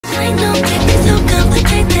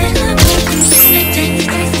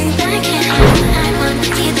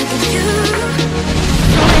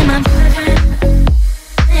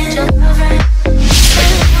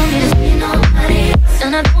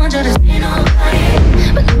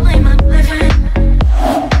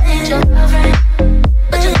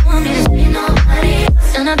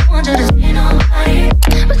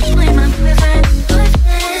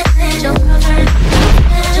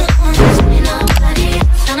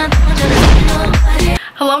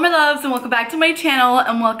Hello my loves, and welcome back to my channel,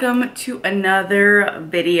 and welcome to another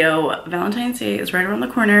video. Valentine's Day is right around the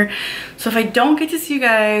corner, so if I don't get to see you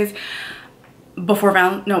guys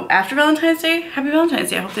after Valentine's Day, happy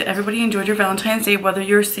Valentine's Day. I hope that everybody enjoyed your Valentine's Day, whether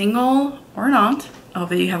you're single or not. I hope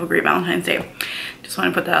that you have a great Valentine's Day. Just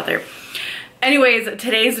want to put that out there. Anyways,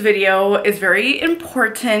 today's video is very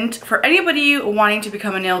important for anybody wanting to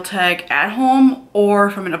become a nail tech at home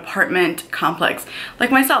or from an apartment complex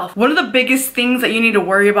like myself. One of the biggest things that you need to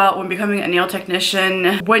worry about when becoming a nail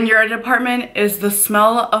technician when you're at an apartment is the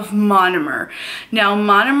smell of monomer. Now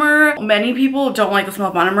monomer, many people don't like the smell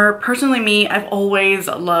of monomer. Personally me, I've always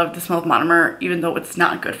loved the smell of monomer even though it's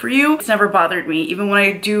not good for you. It's never bothered me. Even when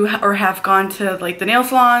I do or have gone to like the nail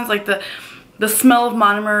salons, like the smell of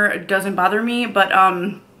monomer doesn't bother me, but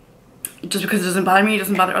just because it doesn't bother me, it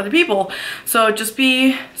doesn't bother other people. So just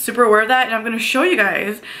be super aware of that, and I'm gonna show you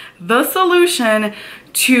guys the solution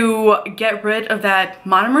to get rid of that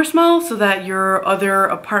monomer smell so that your other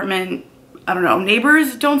apartment, I don't know,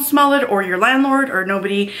 neighbors don't smell it, or your landlord, or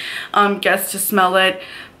nobody gets to smell it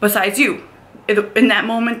besides you in that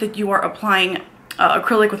moment that you are applying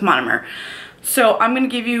acrylic with monomer. So I'm gonna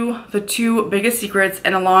give you the two biggest secrets,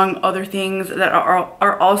 and along other things that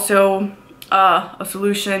are also a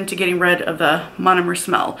solution to getting rid of the monomer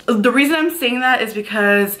smell. The reason I'm saying that is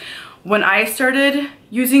because when I started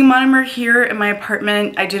using monomer here in my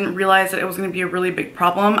apartment, I didn't realize that it was gonna be a really big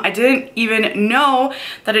problem. I didn't even know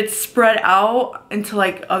that it spread out into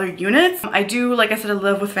like other units. I do, like I said, I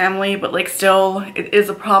live with family, but like still it is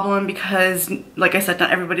a problem because, like I said,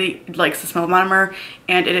 not everybody likes the smell of monomer,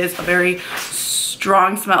 and it is a very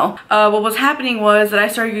strong smell. What was happening was that I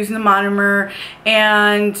started using the monomer,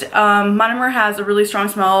 and monomer has a really strong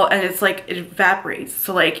smell, and it's like it evaporates,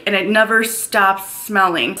 so like, and it never stops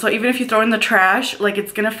smelling. So even if you throw it in the trash, like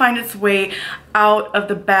it's gonna find its way out of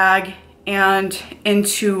the bag and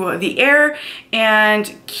into the air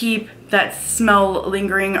and keep that smell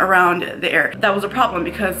lingering around the air. That was a problem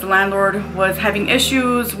because the landlord was having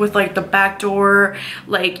issues with like the back door.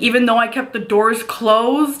 Like even though I kept the doors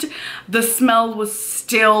closed, the smell was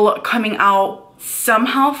still coming out,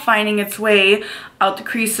 somehow finding its way out the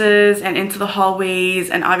creases and into the hallways,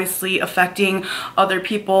 and obviously affecting other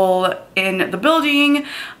people in the building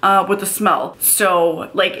with the smell. So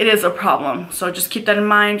like it is a problem, so just keep that in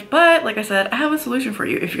mind. But like I said, I have a solution for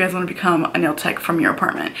you if you guys want to become a nail tech from your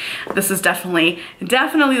apartment. This is definitely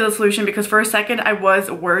the solution, because for a second I was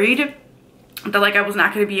worried that like I was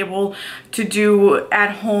not going to be able to do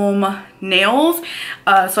at home nails,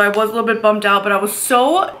 so I was a little bit bummed out, but I was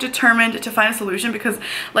so determined to find a solution because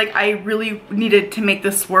like I really needed to make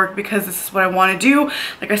this work, because this is what I want to do.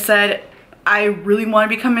 Like I said, I really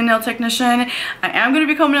want to become a nail technician. I am going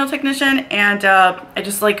to become a nail technician, and I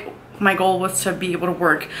just like, my goal was to be able to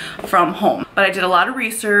work from home. But I did a lot of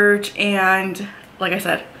research, and like I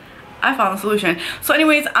said, I found a solution. So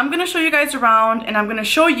anyways, I'm gonna show you guys around, and I'm gonna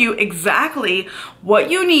show you exactly what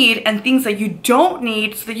you need and things that you don't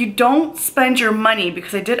need, so that you don't spend your money,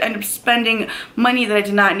 because I did end up spending money that I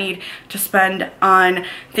did not need to spend on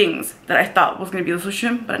things that I thought was gonna be the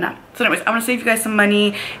solution, but not. So anyways, I'm gonna save you guys some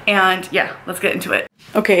money, and yeah, let's get into it.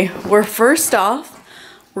 Okay, we're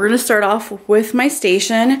gonna start off with my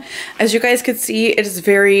station. As you guys could see, it is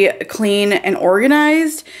very clean and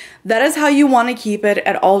organized. That is how you want to keep it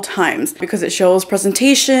at all times, because it shows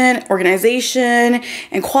presentation, organization,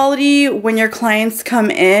 and quality. When your clients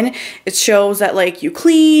come in, it shows that like you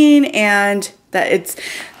clean, and that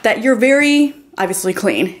you're very obviously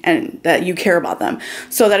clean, and that you care about them.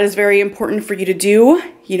 So that is very important for you to do,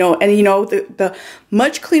 you know, and you know, the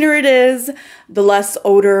much cleaner it is, the less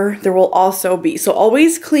odor there will also be. So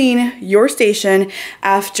always clean your station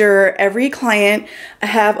after every client.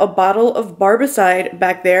 Have a bottle of barbicide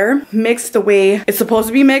back there, mixed the way it's supposed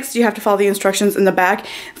to be mixed. You have to follow the instructions in the back.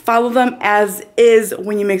 Follow them as is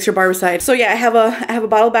when you mix your barbicide. So yeah, I have a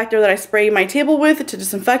bottle back there that I spray my table with to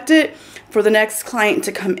disinfect it for the next client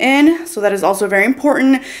to come in. So that is also very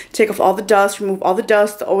important. Take off all the dust, remove all the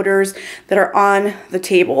dust, the odors that are on the table.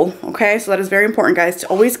 table, okay? So that is very important, guys, to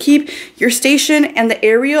always keep your station and the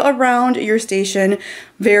area around your station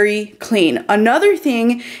very clean. Another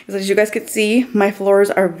thing is, as you guys can see, my floors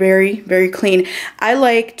are very, very clean. I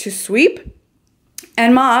like to sweep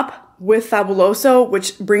and mop with Fabuloso,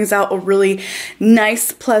 which brings out a really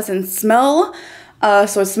nice, pleasant smell.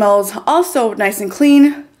 So it smells also nice and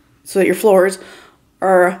clean, so that your floors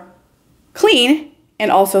are clean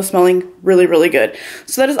and also smelling really, really good.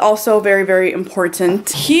 So that is also very, very important.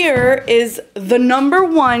 Here is the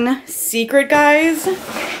 #1 secret, guys,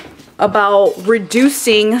 about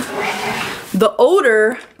reducing the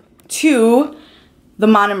odor to the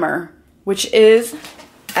monomer, which is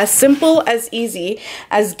as simple as easy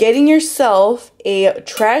as getting yourself a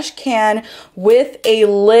trash can with a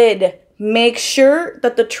lid. Make sure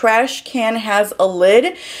that the trash can has a lid,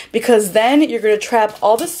 because then you're going to trap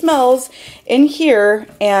all the smells in here,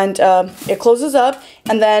 and it closes up,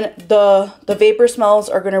 and then the vapor smells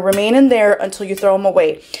are going to remain in there until you throw them away.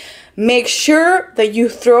 Make sure that you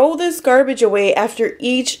throw this garbage away after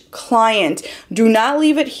each client. Do not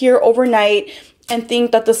leave it here overnight and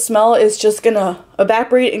think that the smell is just gonna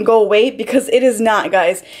evaporate and go away, because it is not,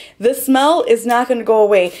 guys. This smell is not gonna go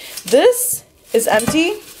away. This is empty.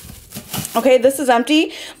 Okay, this is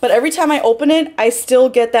empty, but every time I open it, I still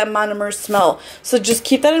get that monomer smell. So just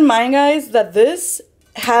keep that in mind, guys, that this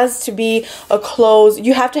has to be a closed,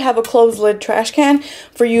 you have to have a closed lid trash can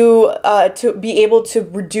for you to be able to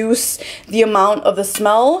reduce the amount of the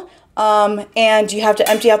smell. And you have to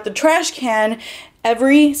empty out the trash can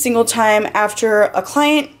every single time after a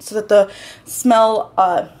client so that the smell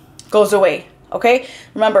goes away. Okay,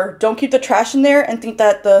 remember, don't keep the trash in there and think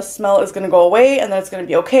that the smell is going to go away and that it's going to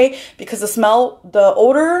be okay, because the smell, the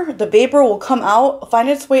odor, the vapor will come out, find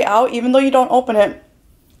its way out even though you don't open it,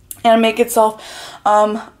 and make itself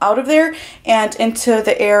out of there and into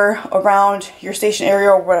the air around your station area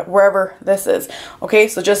or wherever this is. Okay,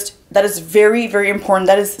 so just, that is very, very important.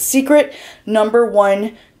 That is secret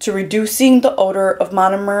 #1 to reducing the odor of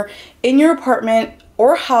monomer in your apartment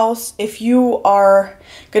or house if you are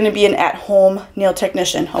going to be an at-home nail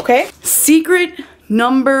technician, okay? Secret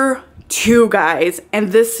 #2, guys,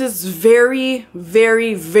 and this is very,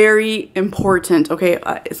 very, very important, okay?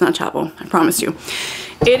 It's not Chapo, I promise you.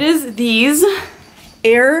 It is these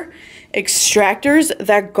air extractors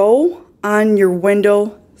that go on your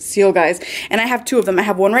window seal, guys, and I have 2 of them. I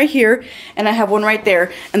have one right here and I have one right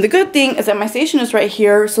there, and the good thing is that my station is right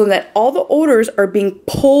here, so that all the odors are being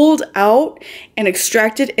pulled out and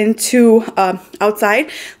extracted into outside,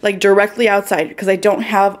 like directly outside, because I don't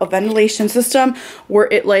have a ventilation system where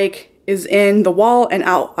it like is in the wall and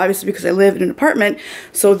out, obviously, because I live in an apartment.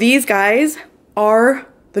 So these guys are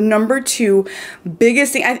the #2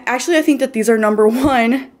 biggest thing. I think that these are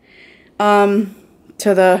 #1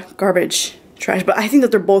 to the garbage trash, but I think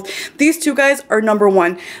that they're both, these 2 guys are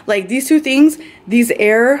 #1. Like, these 2 things, these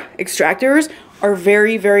air extractors are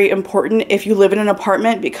very, very important if you live in an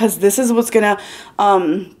apartment, because this is what's gonna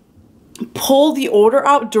pull the odor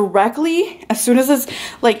out directly as soon as it's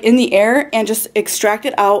like in the air, and just extract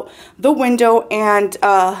it out the window, and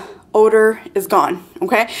odor is gone,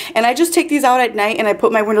 okay? And I just take these out at night and I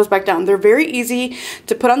put my windows back down. They're very easy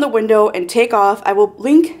to put on the window and take off. I will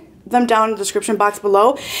link them down in the description box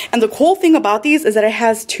below. And the cool thing about these is that it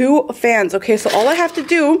has 2 fans, okay? So all I have to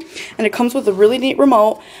do, and it comes with a really neat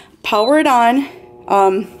remote, power it on,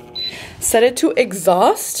 set it to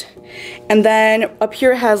exhaust, and then up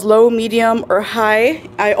here it has low, medium, or high.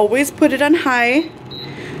 I always put it on high,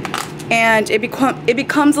 and it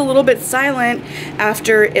becomes a little bit silent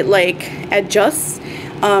after it like adjusts,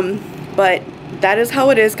 but that is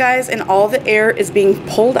how it is, guys, and all the air is being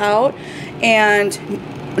pulled out and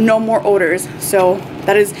no more odors. So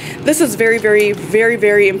this is very, very, very,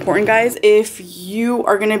 very important, guys, if you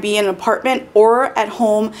are going to be in an apartment or at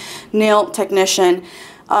home nail technician.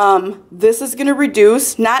 This is going to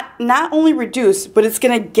reduce, not only reduce, but it's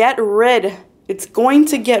going to get rid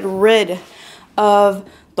of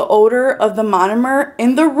the odor of the monomer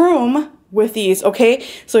in the room with these, okay?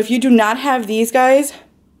 So if you do not have these, guys,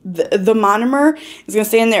 the monomer is going to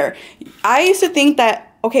stay in there. I used to think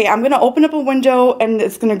that, okay, I'm going to open up a window and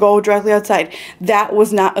it's going to go directly outside. That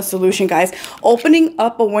was not a solution, guys. Opening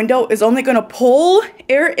up a window is only going to pull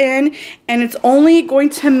air in, and it's only going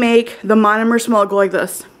to make the monomer smell go like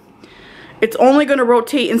this. It's only going to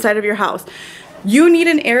rotate inside of your house. You need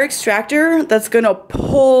an air extractor that's going to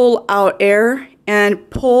pull out air and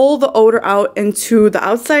pull the odor out into the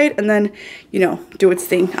outside, and then, you know, do its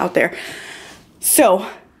thing out there. So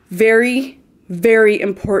very, very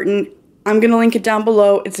important I'm gonna link it down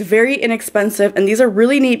below. It's very inexpensive, and these are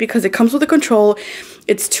really neat because it comes with a control.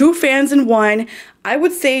 It's 2 fans in one. I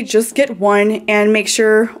would say just get one and make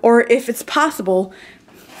sure, or if it's possible,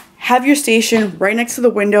 have your station right next to the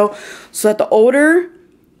window so that the odor,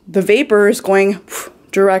 the vapor is going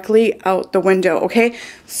directly out the window, okay?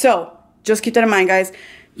 So just keep that in mind, guys.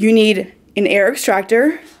 You need an air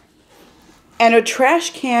extractor and a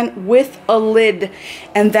trash can with a lid,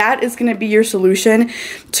 and that is going to be your solution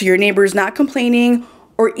to your neighbors not complaining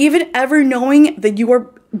or even ever knowing that you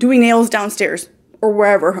are doing nails downstairs or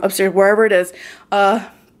wherever, upstairs, wherever it is,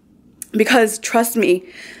 because trust me,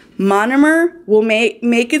 monomer will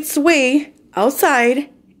make its way outside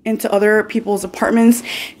into other people's apartments.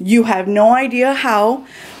 You have no idea how,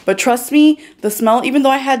 but trust me, the smell, even though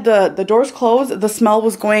I had the doors closed, the smell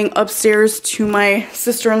was going upstairs to my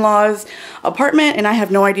sister-in-law's apartment, and I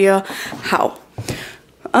have no idea how.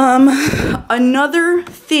 Another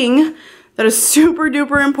thing that is super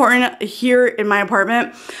duper important here in my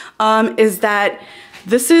apartment is that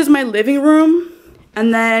this is my living room,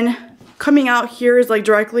 and then coming out here is like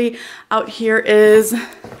directly out here is,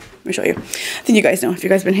 let me show you. I think you guys know if you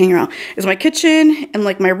guys been hanging around. Is my kitchen and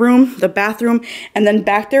like my room, the bathroom, and then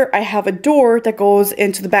back there I have a door that goes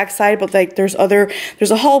into the back side, but like there's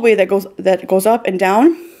a hallway that goes up and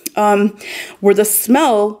down, where the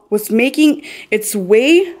smell was making its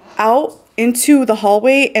way out into the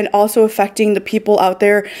hallway and also affecting the people out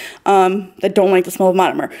there that don't like the smell of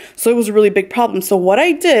monomer. So it was a really big problem. So what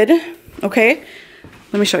I did, okay,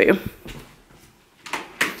 let me show you.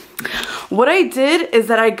 What I did is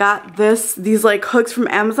that I got these like hooks from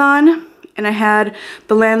Amazon, and I had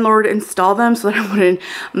the landlord install them so that I wouldn't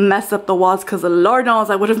mess up the walls, because the Lord knows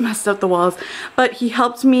I would have messed up the walls. But he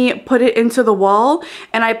helped me put it into the wall,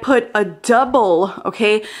 and I put a double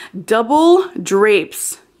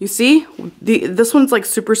drapes. You see, this one's like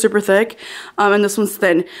super thick, and this one's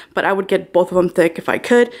thin, but I would get both of them thick if I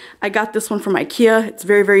could. I got this one from IKEA. It's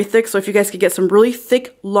very thick, so if you guys could get some really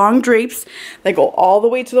thick, long drapes that go all the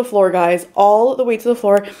way to the floor, guys, all the way to the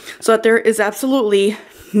floor, so that there is absolutely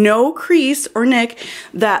no crease or nick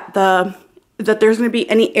that there's gonna be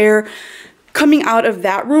any air coming out of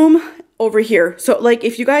that room over here. So like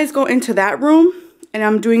if you guys go into that room, and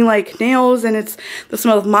I'm doing like nails and it's the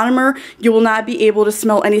smell of monomer, you will not be able to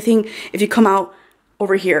smell anything if you come out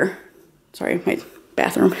over here. Sorry, my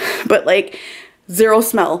bathroom, but like zero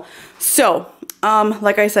smell. So,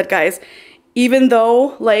 like I said, guys, even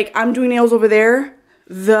though like I'm doing nails over there,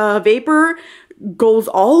 the vapor goes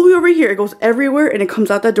all the way over here. It goes everywhere and it comes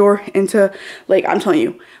out that door into, like, I'm telling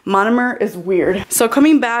you, monomer is weird. So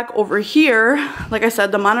coming back over here, like I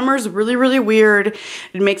said, the monomer is really weird.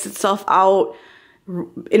 It makes itself out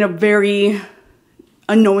in a very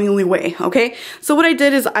unknowingly way, okay? So what I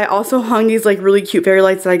did is I also hung these like really cute fairy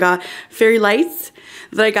lights that I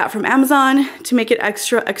got from Amazon to make it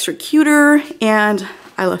extra cuter, and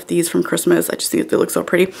I left these from Christmas. I just think they look so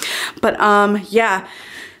pretty. But yeah,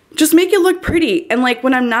 just make it look pretty. And like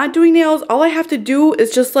when I'm not doing nails, all I have to do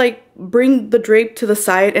is just like bring the drape to the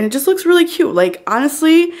side and it just looks really cute. Like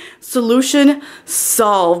honestly, solution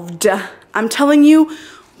solved. I'm telling you,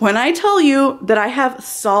 when I tell you that I have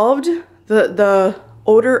solved the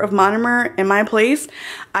odor of monomer in my place,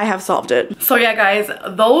 I have solved it. So yeah, guys,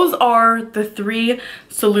 those are the 3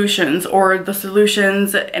 solutions, or the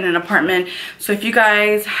solutions in an apartment. So if you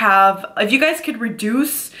guys could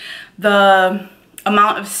reduce the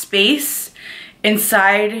amount of space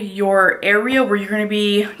inside your area where you're going to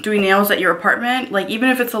be doing nails at your apartment, like even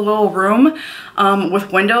if it's a little room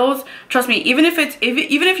with windows, trust me, even if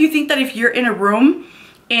you think that if you're in a room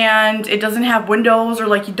and it doesn't have windows, or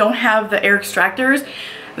like you don't have the air extractors,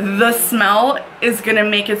 the smell is gonna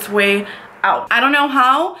make its way out. I don't know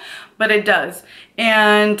how, but it does.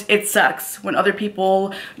 And it sucks when other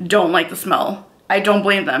people don't like the smell. I don't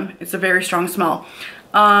blame them. It's a very strong smell.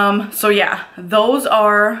 So yeah, those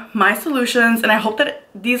are my solutions, and I hope that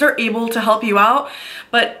these are able to help you out.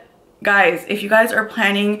 But guys, if you guys are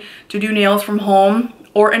planning to do nails from home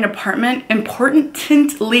or an apartment,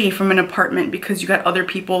 importantly from an apartment, because you got other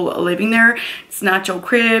people living there. It's not your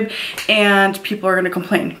crib, and people are gonna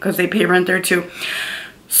complain because they pay rent there too.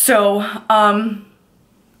 So,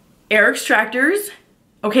 air extractors,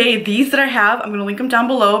 okay, these that I have, I'm gonna link them down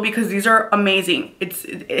below because these are amazing.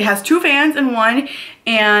 It has 2 fans in one,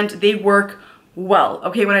 and they work well.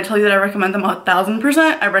 Okay, when I tell you that I recommend them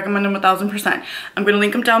 1000%, I recommend them 1000%. I'm gonna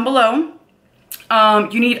link them down below.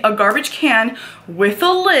 You need a garbage can with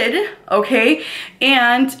a lid, okay?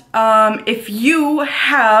 And if you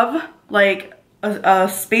have like a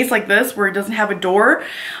space like this where it doesn't have a door,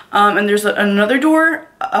 and there's another door,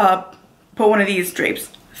 put one of these drapes.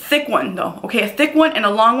 thick one though, okay? A thick one and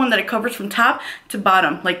a long one that it covers from top to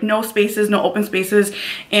bottom. Like no spaces, no open spaces,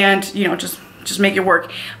 and you know, just make it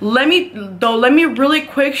work. Let me really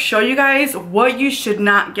quick show you guys what you should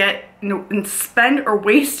not get and spend or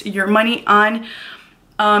waste your money on.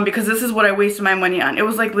 Because this is what I wasted my money on. It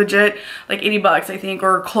was like legit like 80 bucks I think,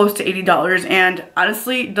 or close to $80, and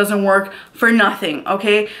honestly it doesn't work for nothing,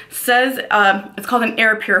 okay? Says it's called an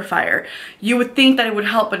air purifier. You would think that it would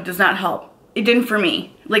help, but it does not help. It didn't for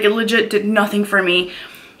me. Like it legit did nothing for me.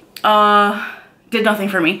 Did nothing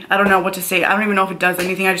for me. I don't know what to say. I don't even know if it does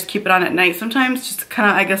anything. I just keep it on at night sometimes, just to kind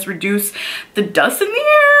of, I guess, reduce the dust in the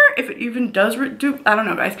air, if it even does reduce. I don't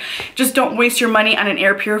know, guys. Just don't waste your money on an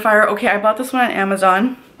air purifier. Okay, I bought this one on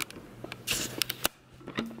Amazon. This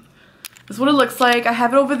is what it looks like. I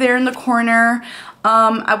have it over there in the corner.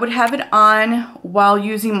 I would have it on while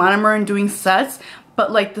using monomer and doing sets,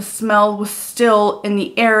 but like the smell was still in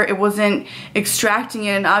the air. It wasn't extracting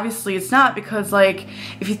it, and obviously it's not, because like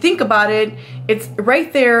if you think about it, it's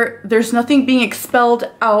right there. There's nothing being expelled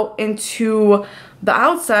out into the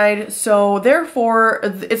outside, so therefore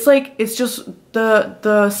it's like it's just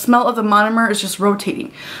the smell of the monomer is just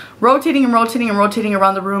rotating and rotating and rotating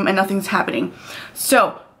around the room, and nothing's happening.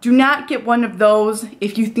 So do not get one of those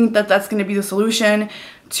if you think that that's going to be the solution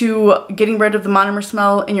to getting rid of the monomer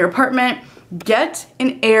smell in your apartment. Get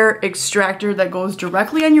an air extractor that goes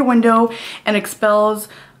directly on your window and expels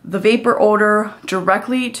the vapor odor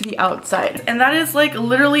directly to the outside. And that is like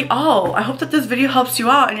literally all. I hope that this video helps you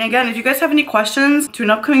out. And again, if you guys have any questions to an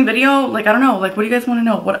upcoming video, like I don't know, like what do you guys want to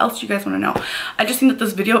know? What else do you guys want to know? I just think that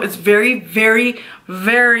this video is very, very,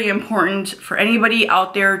 very important for anybody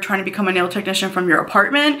out there trying to become a nail technician from your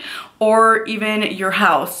apartment or even your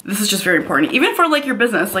house. This is just very important. Even for like your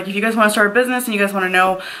business. Like if you guys want to start a business and you guys want to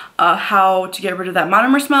know how to get rid of that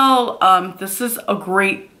monomer smell, this is a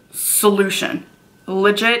great solution.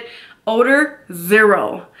 Legit odor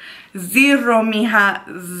zero,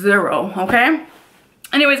 mija, zero. Okay,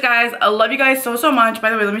 anyways guys, I love you guys so much.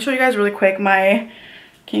 By the way, let me show you guys really quick my,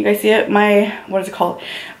 can you guys see it, my, what is it called,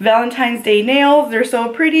 Valentine's Day nails. They're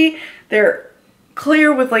so pretty. They're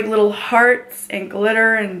clear with like little hearts and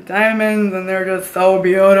glitter and diamonds, and they're just so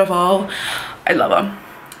beautiful. I love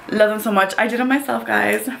them so much. I did them myself,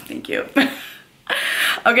 guys. Thank you.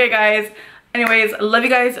 Okay guys, anyways, love you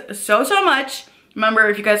guys so much. Remember,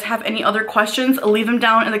 if you guys have any other questions, leave them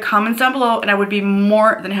down in the comments down below, and I would be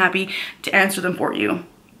more than happy to answer them for you.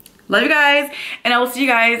 Love you guys, and I will see you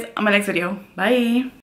guys on my next video. Bye.